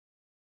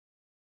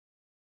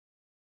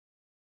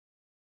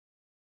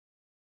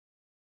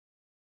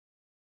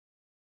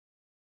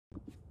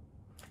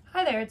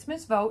Hi there, it's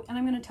Miss Vogt, and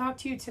I'm going to talk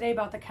to you today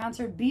about the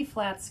concert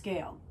B-flat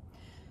scale.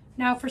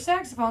 Now for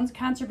saxophones,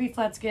 concert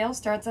B-flat scale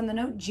starts on the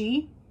note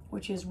G,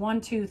 which is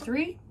 1, 2,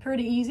 3.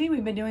 Pretty easy.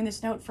 We've been doing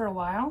this note for a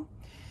while.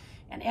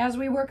 And as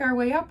we work our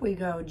way up, we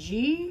go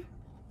G,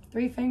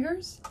 3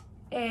 fingers,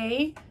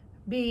 A,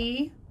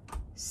 B,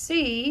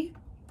 C,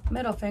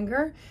 middle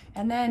finger,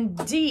 and then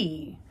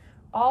D,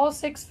 all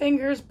 6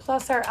 fingers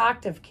plus our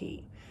octave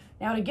key.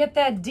 Now to get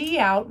that D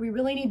out, we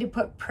really need to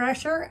put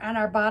pressure on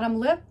our bottom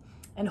lip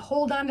and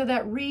hold onto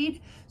that reed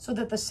so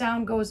that the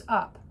sound goes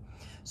up.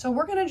 So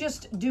we're gonna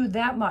just do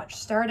that much.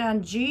 Start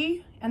on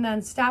G and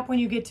then stop when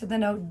you get to the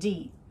note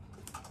D.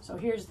 So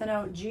here's the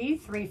note G,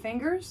 3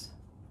 fingers.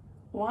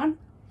 1,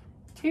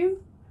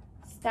 2,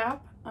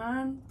 stop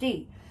on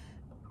D.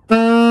 Did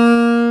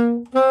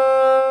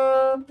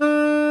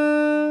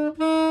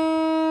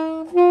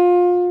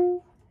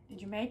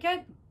you make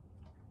it?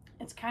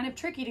 It's kind of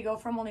tricky to go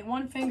from only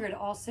 1 finger to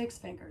all 6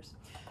 fingers.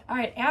 All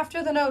right,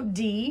 after the note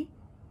D,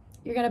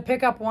 you're going to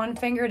pick up 1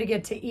 finger to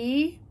get to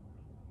E,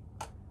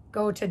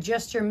 go to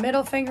just your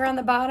middle finger on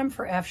the bottom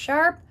for F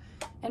sharp,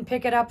 and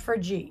pick it up for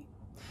G.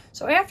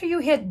 So after you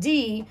hit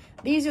D,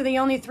 these are the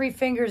only 3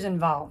 fingers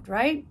involved,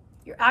 right?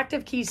 Your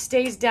octave key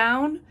stays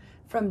down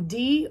from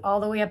D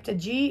all the way up to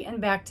G and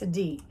back to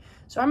D.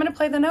 So I'm going to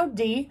play the note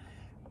D.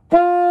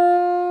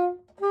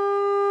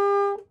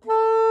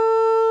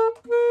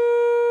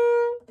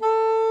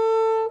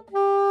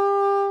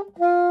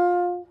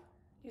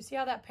 You see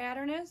how that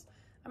pattern is?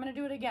 I'm going to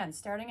do it again,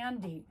 starting on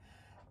D.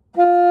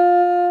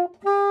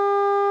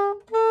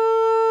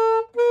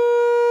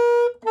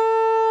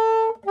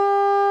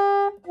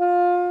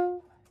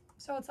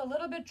 So it's a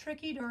little bit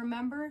tricky to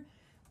remember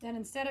that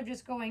instead of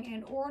just going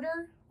in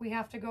order, we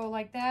have to go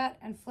like that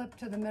and flip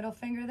to the middle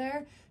finger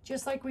there,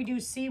 just like we do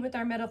C with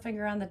our middle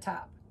finger on the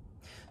top.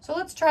 So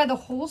let's try the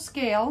whole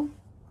scale.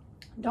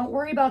 Don't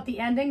worry about the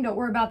ending. Don't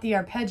worry about the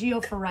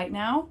arpeggio for right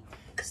now.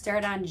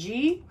 Start on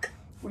G.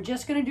 We're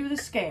just going to do the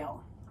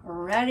scale.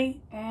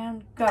 Ready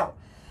and go.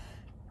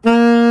 Did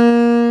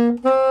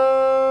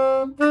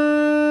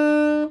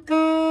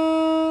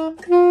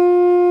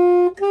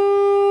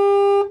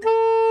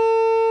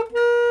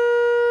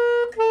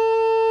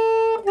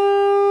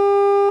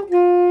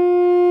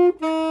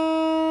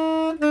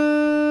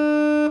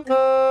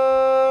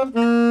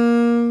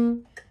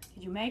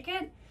you make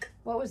it?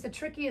 What was the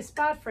trickiest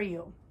spot for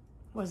you?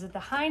 Was it the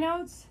high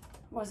notes?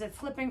 Was it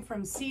flipping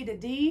from C to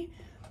D?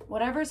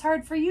 Whatever's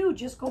hard for you,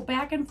 just go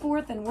back and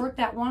forth and work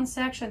that one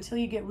section until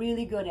you get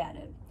really good at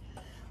it.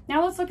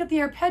 Now let's look at the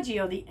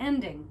arpeggio, the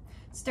ending.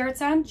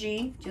 Starts on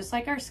G, just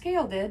like our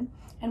scale did,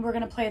 and we're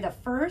going to play the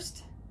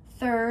 1st,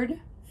 3rd,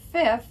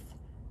 5th,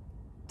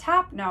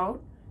 top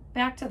note,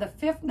 back to the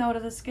 5th note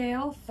of the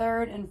scale,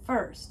 3rd and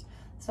 1st.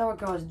 So it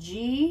goes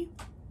G,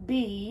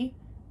 B,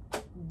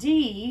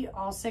 D,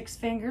 all 6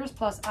 fingers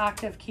plus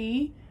octave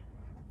key,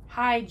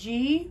 high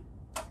G,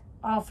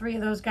 all 3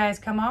 of those guys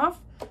come off,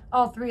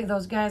 all 3 of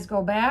those guys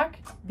go back,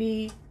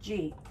 B,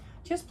 G.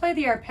 Just play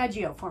the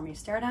arpeggio for me.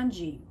 Start on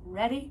G.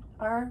 Ready?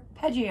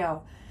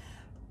 Arpeggio.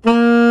 It's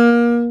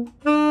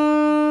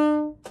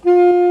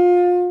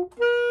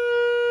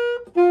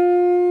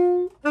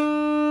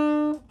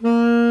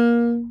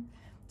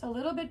a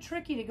little bit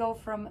tricky to go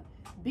from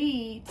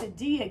B to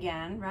D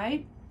again,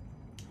 right?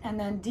 And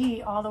then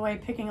D all the way,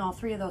 picking all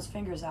 3 of those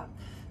fingers up.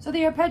 So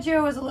the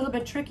arpeggio is a little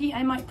bit tricky.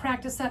 I might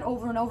practice that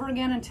over and over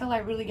again until I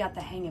really got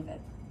the hang of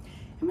it.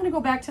 I'm going to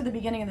go back to the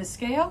beginning of the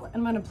scale.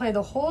 I'm going to play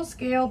the whole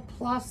scale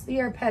plus the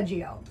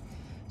arpeggio.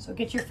 So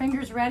get your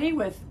fingers ready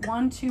with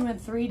 1, 2, and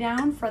 3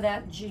 down for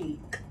that G.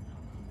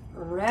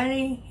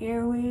 Ready?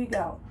 Here we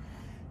go.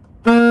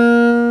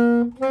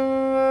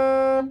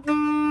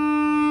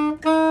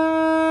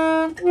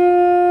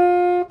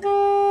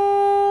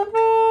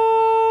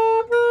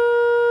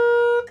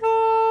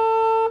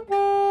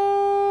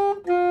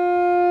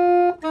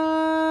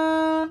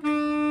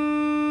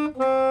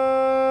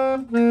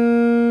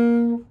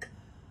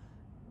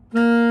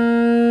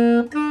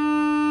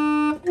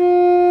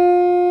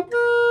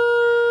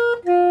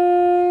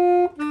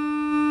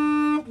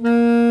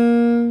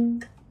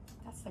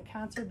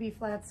 Concert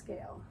B-flat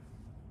scale.